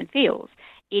thinks and feels.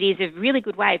 It is a really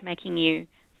good way of making you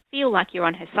feel like you're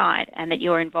on her side and that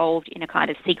you're involved in a kind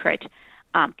of secret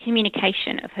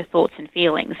communication of her thoughts and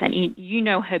feelings. And you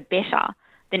know her better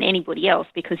than anybody else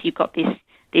because you've got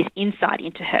this insight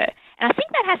into her. And I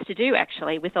think that has to do,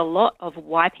 actually, with a lot of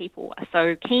why people are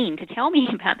so keen to tell me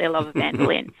about their love of Anne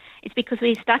Boleyn. It's because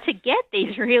we start to get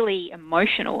these really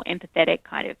emotional, empathetic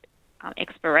kind of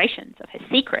explorations of her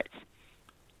secrets.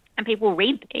 And people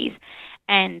read these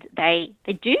and they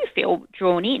do feel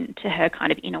drawn in to her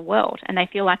kind of inner world, and they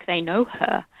feel like they know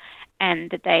her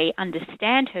and that they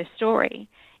understand her story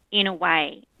in a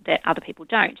way that other people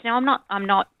don't. Now, I'm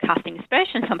not casting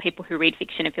aspersions on people who read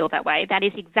fiction and feel that way. That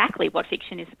is exactly what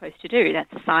fiction is supposed to do.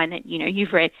 That's a sign that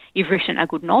you've written a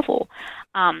good novel.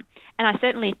 And I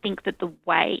certainly think that the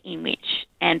way in which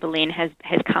Anne Boleyn has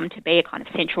come to be a kind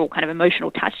of central kind of emotional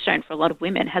touchstone for a lot of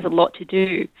women has a lot to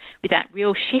do with that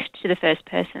real shift to the first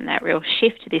person, that real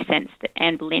shift to this sense that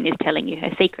Anne Boleyn is telling you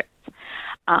her secrets,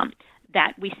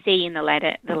 that we see in the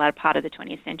latter part of the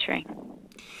 20th century.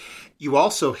 You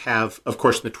also have, of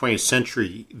course, in the 20th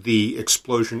century, the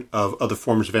explosion of other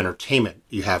forms of entertainment.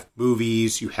 You have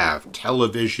movies, you have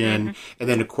television, and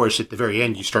then, of course, at the very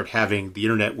end, you start having the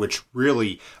internet, which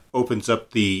really opens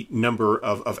up the number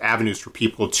of avenues for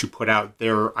people to put out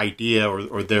their idea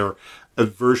or their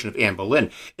version of Anne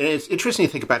Boleyn. And it's interesting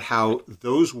to think about how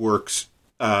those works,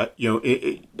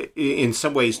 in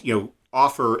some ways,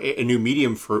 offer a new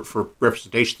medium for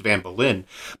representations of Anne Boleyn,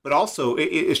 but also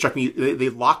it struck me they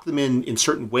lock them in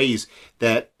certain ways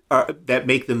that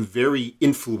make them very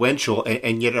influential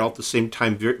and yet at the same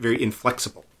time very, very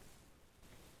inflexible.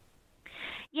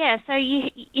 Yeah, so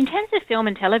in terms of film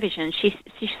and television, she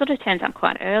sort of turns up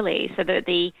quite early. So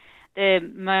the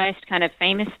most kind of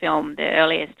famous film, the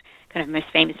earliest kind of most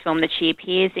famous film that she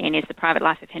appears in is The Private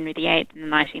Life of Henry VIII in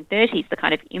the 1930s, the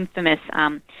kind of infamous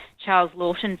Charles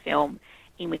Laughton film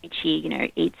in which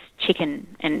he, eats chicken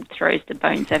and throws the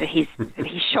bones over his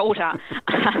shoulder.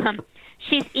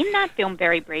 She's in that film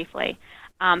very briefly,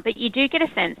 but you do get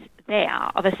a sense there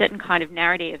of a certain kind of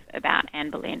narrative about Anne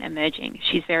Boleyn emerging.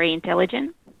 She's very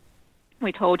intelligent.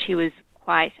 We're told she was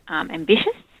quite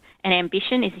ambitious, and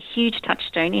ambition is a huge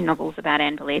touchstone in novels about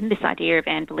Anne Boleyn, this idea of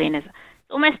Anne Boleyn as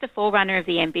almost a forerunner of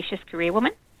the ambitious career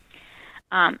woman.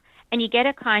 And you get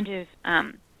a kind of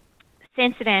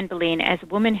sense of Anne Boleyn as a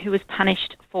woman who was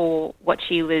punished for what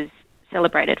she was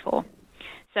celebrated for.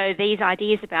 So these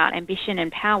ideas about ambition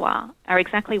and power are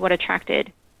exactly what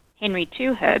attracted Henry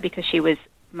to her, because she was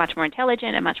much more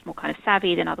intelligent and much more kind of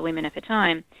savvy than other women of her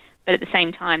time. But at the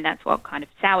same time, that's what kind of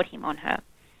soured him on her.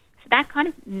 So that kind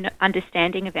of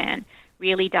understanding of Anne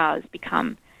really does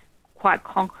become quite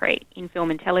concrete in film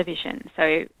and television.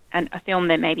 So a film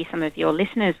that maybe some of your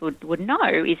listeners would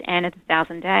know is Anne of the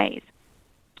Thousand Days,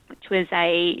 which was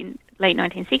a late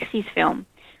 1960s film,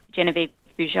 Genevieve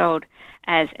Bujold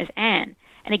as Anne.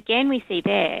 And again, we see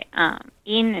there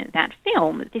in that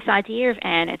film this idea of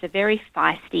Anne as a very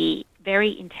feisty,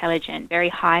 very intelligent, very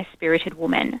high-spirited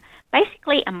woman,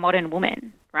 basically a modern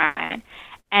woman, right?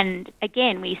 And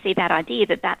again, we see that idea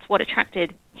that that's what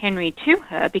attracted Henry to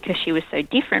her, because she was so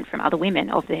different from other women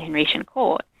of the Henrician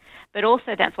court. But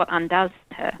also that's what undoes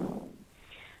her,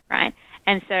 right?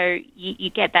 And so you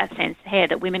get that sense here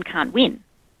that women can't win,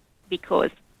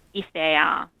 because if they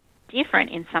are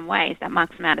different in some ways, that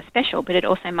marks them out as special, but it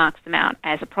also marks them out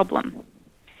as a problem.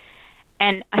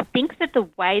 And I think that the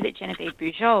way that Genevieve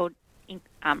Bujold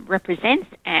represents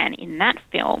Anne in that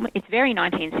film, it's very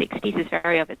 1960s, it's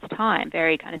very of its time,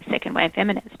 very kind of second wave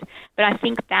feminist. But I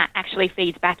think that actually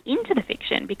feeds back into the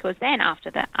fiction, because then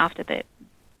after the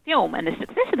film and the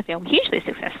success of the film, hugely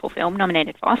successful film,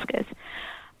 nominated for Oscars,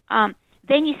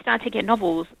 then you start to get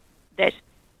novels that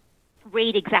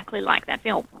read exactly like that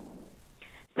film.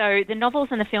 So the novels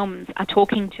and the films are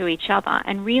talking to each other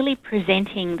and really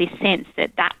presenting this sense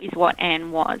that that is what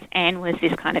Anne was. Anne was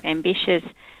this kind of ambitious,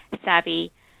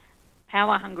 savvy,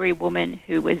 power-hungry woman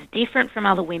who was different from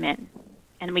other women.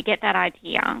 And we get that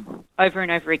idea over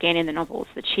and over again in the novels,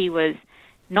 that she was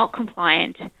not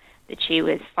compliant, that she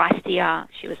was feistier,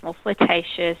 she was more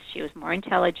flirtatious, she was more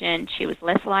intelligent, she was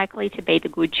less likely to be the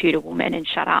good Tudor woman and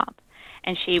shut up.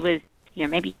 And she was,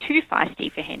 maybe too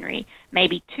feisty for Henry,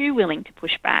 maybe too willing to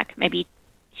push back, maybe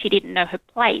she didn't know her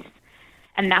place,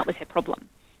 and that was her problem.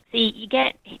 So you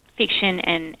get fiction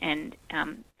and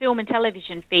film and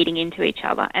television feeding into each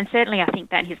other, and certainly I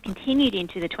think that has continued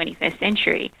into the 21st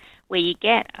century, where you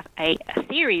get a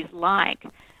series like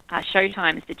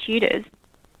Showtime's The Tudors,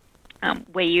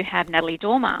 where you have Natalie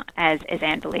Dormer as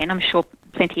Anne Boleyn. I'm sure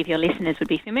plenty of your listeners would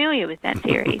be familiar with that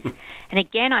series. And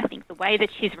again, I think the way that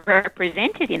she's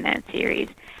represented in that series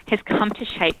has come to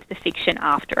shape the fiction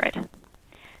after it.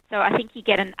 So I think you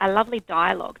get a lovely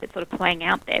dialogue that's sort of playing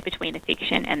out there between the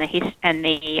fiction and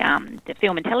the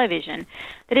film and television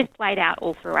that is played out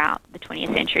all throughout the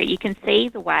 20th century. You can see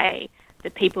the way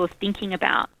that people are thinking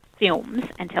about films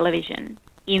and television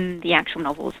in the actual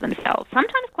novels themselves.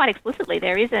 Sometimes quite explicitly.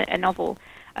 There is a novel,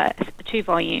 a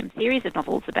 2-volume series of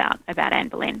novels about Anne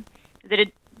Boleyn that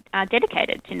are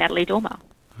dedicated to Natalie Dormer,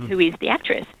 who is the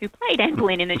actress who played Anne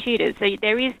Boleyn in The Tudors. So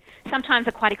there is sometimes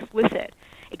a quite explicit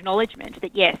acknowledgement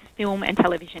that, yes, film and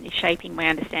television is shaping my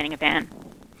understanding of Anne.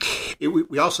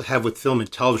 We also have with film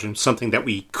and television something that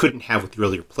we couldn't have with the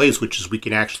earlier plays, which is we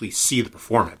can actually see the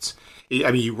performance. I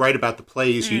mean, you write about the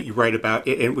plays, you write about,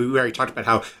 and we already talked about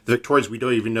how the Victorians, we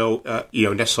don't even know,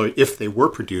 necessarily if they were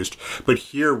produced, but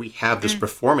here we have this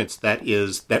performance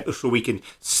so we can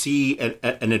see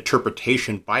an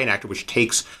interpretation by an actor, which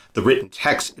takes the written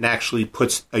text and actually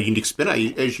puts a unique spin on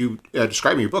it. As you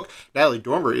describe in your book, Natalie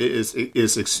Dormer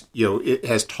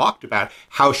has talked about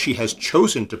how she has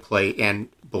chosen to play Anne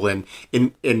Boleyn,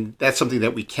 and that's something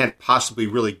that we can't possibly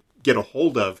really get a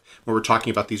hold of when we're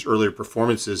talking about these earlier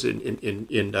performances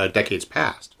in decades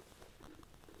past.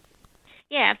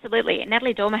 Yeah, absolutely.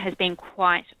 Natalie Dormer has been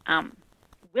quite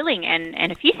willing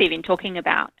and effusive in talking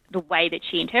about the way that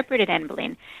she interpreted Anne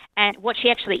Boleyn. And what she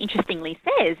actually interestingly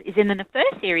says is in the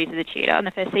first series of The Tudor, in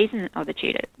the first season of The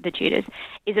Tudors,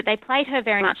 is that they played her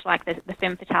very much like the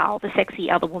femme fatale, the sexy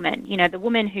other woman. The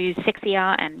woman who's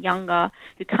sexier and younger,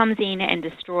 who comes in and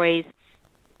destroys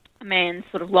a man's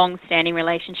sort of long-standing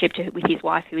relationship with his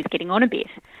wife, who is getting on a bit,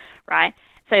 right?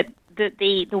 So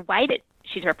the way that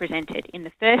she's represented in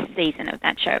the first season of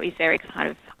that show is very kind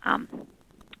of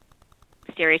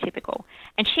stereotypical.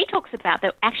 And she talks about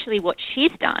that actually what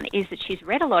she's done is that she's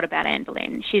read a lot about Anne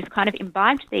Boleyn. She's kind of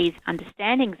imbibed these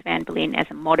understandings of Anne Boleyn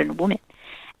as a modern woman,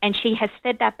 and she has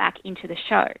fed that back into the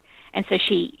show. And so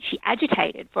she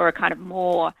agitated for a kind of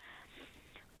more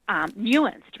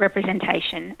nuanced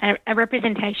representation, a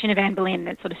representation of Anne Boleyn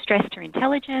that sort of stressed her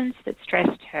intelligence, that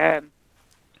stressed her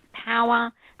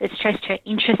power, that stressed her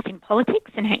interest in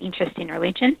politics and her interest in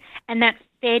religion, and that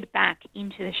fed back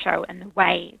into the show and the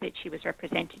way that she was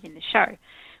represented in the show,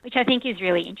 which I think is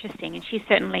really interesting. And she's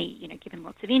certainly, given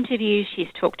lots of interviews. She's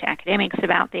talked to academics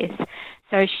about this.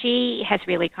 So she has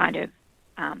really kind of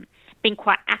been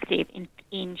quite active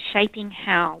in shaping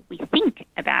how we think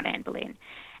about Anne Boleyn.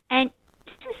 And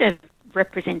in terms of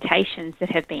representations that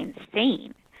have been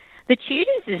seen, The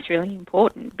Tudors is really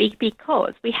important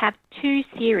because we have two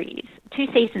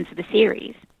seasons of the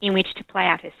series in which to play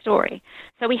out her story.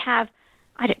 So we have,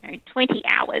 20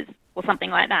 hours or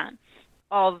something like that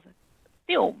of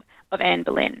film of Anne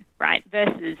Boleyn, right,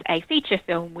 versus a feature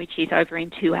film which is over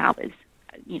in 2 hours,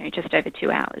 just over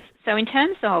 2 hours. So in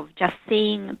terms of just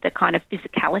seeing the kind of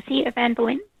physicality of Anne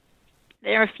Boleyn,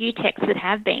 there are a few texts that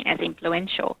have been as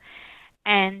influential.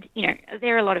 And,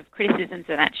 there are a lot of criticisms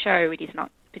of that show. It is not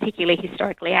particularly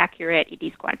historically accurate. It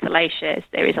is quite salacious.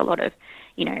 There is a lot of,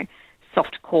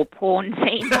 soft-core porn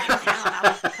scenes,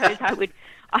 I suppose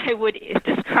I would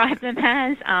describe them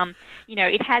as.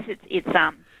 It has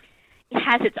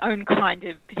its own kind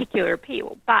of particular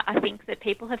appeal. But I think that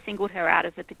people have singled her out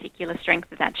as a particular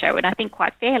strength of that show, and I think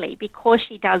quite fairly, because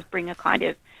she does bring a kind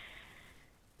of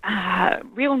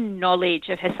real knowledge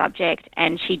of her subject,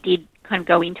 and she did kind of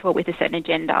go into it with a certain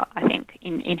agenda, I think,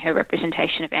 in her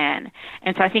representation of Anne.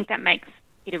 And so I think that makes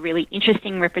it a really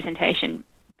interesting representation,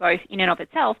 both in and of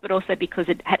itself, but also because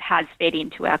it has fed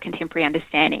into our contemporary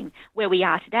understanding where we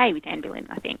are today with Anne Boleyn,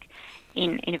 I think,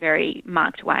 in a very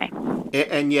marked way.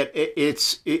 And yet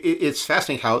it's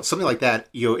fascinating how something like that,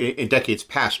 in decades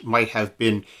past might have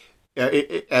been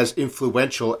as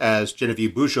influential as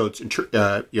Genevieve Bujold's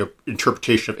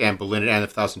interpretation of Anne Boleyn and Anne of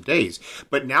a Thousand Days.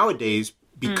 But nowadays,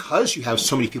 because you have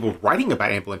so many people writing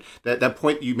about Anne Boleyn, that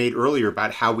point you made earlier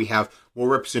about how we have more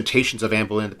representations of Anne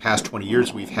Boleyn in the past 20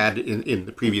 years we've had in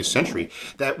the previous century,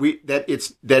 that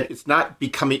it's not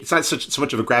becoming, it's not so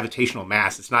much of a gravitational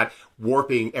mass. It's not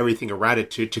warping everything around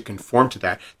it to conform to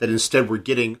that instead we're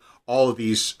getting all of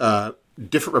these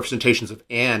different representations of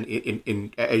Anne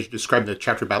in as you described in the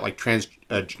chapter about like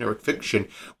transgeneric fiction,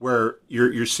 where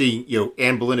you're seeing,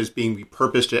 Anne Boleyn is being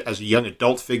repurposed as a young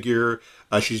adult figure.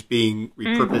 She's being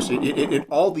repurposed in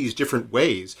all these different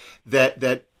ways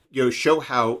that show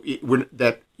how we're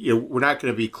not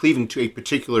going to be cleaving to a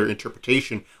particular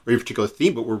interpretation or a particular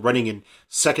theme, but we're running in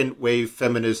second wave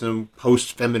feminism,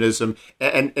 post feminism,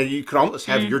 and you can almost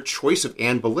have your choice of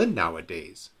Anne Boleyn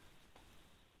nowadays.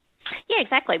 Yeah,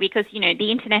 exactly, because,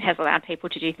 the internet has allowed people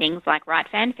to do things like write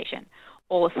fan fiction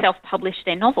or self-publish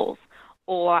their novels,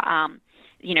 or,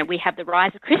 we have the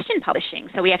rise of Christian publishing,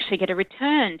 so we actually get a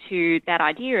return to that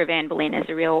idea of Anne Boleyn as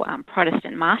a real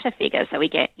Protestant martyr figure. So we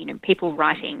get, people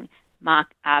writing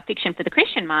fiction for the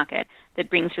Christian market that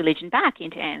brings religion back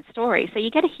into Anne's story. So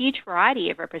you get a huge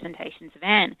variety of representations of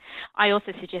Anne. I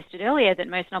also suggested earlier that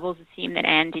most novels assume that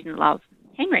Anne didn't love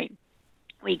Henry.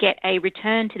 We get a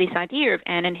return to this idea of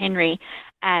Anne and Henry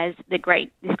as this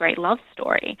great love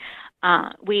story.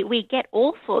 We get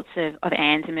all sorts of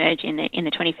Annes emerge in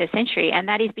the 21st century, and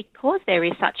that is because there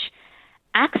is such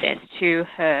access to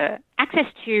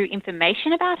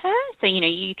information about her. So,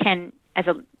 you can, as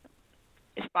an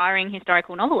aspiring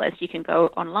historical novelist, you can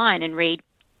go online and read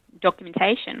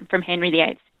documentation from Henry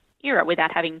VIII's era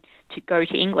without having to go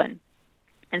to England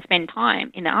and spend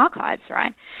time in the archives,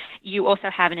 right? You also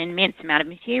have an immense amount of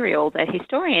material that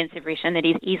historians have written that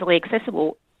is easily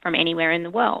accessible from anywhere in the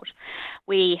world.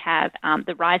 We have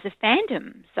the rise of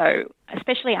fandom, so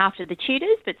especially after the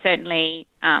Tudors, but certainly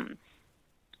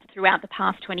throughout the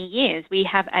past 20 years, we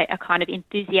have a kind of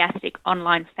enthusiastic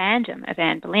online fandom of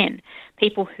Anne Boleyn,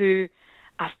 people who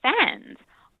are fans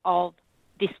of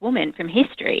this woman from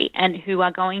history and who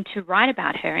are going to write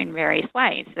about her in various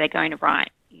ways. So they're going to write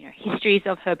histories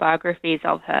of her, biographies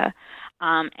of her,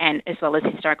 and as well as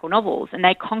historical novels. And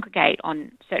they congregate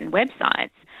on certain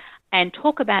websites and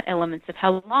talk about elements of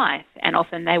her life. And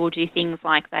often they will do things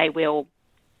like they will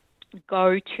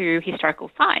go to historical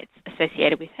sites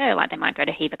associated with her, like they might go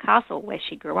to Hever Castle where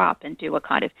she grew up and do a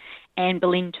kind of Anne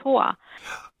Boleyn tour.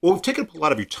 Well, we've taken up a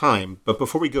lot of your time, but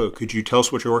before we go, could you tell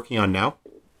us what you're working on now?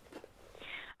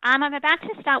 I'm about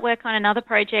to start work on another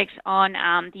project on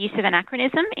the use of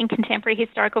anachronism in contemporary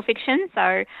historical fiction.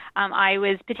 So I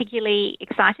was particularly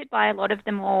excited by a lot of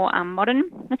the more modern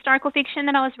historical fiction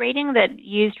that I was reading that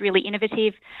used really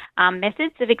innovative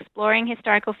methods of exploring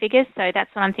historical figures. So that's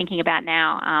what I'm thinking about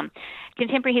now.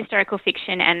 Contemporary historical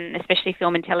fiction, and especially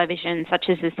film and television, such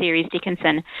as the series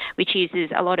Dickinson, which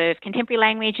uses a lot of contemporary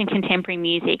language and contemporary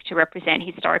music to represent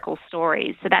historical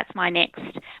stories. So that's my next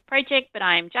project, but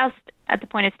I'm just at the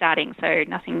point of starting, so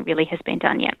nothing really has been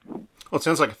done yet. Well, it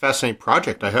sounds like a fascinating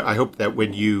project. I hope that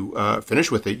when you finish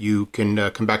with it, you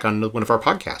can come back on one of our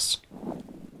podcasts.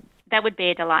 That would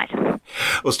be a delight.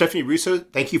 Well, Stephanie Russo,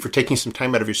 thank you for taking some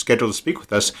time out of your schedule to speak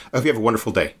with us. I hope you have a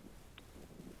wonderful day.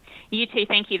 You too.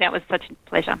 Thank you. That was such a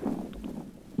pleasure.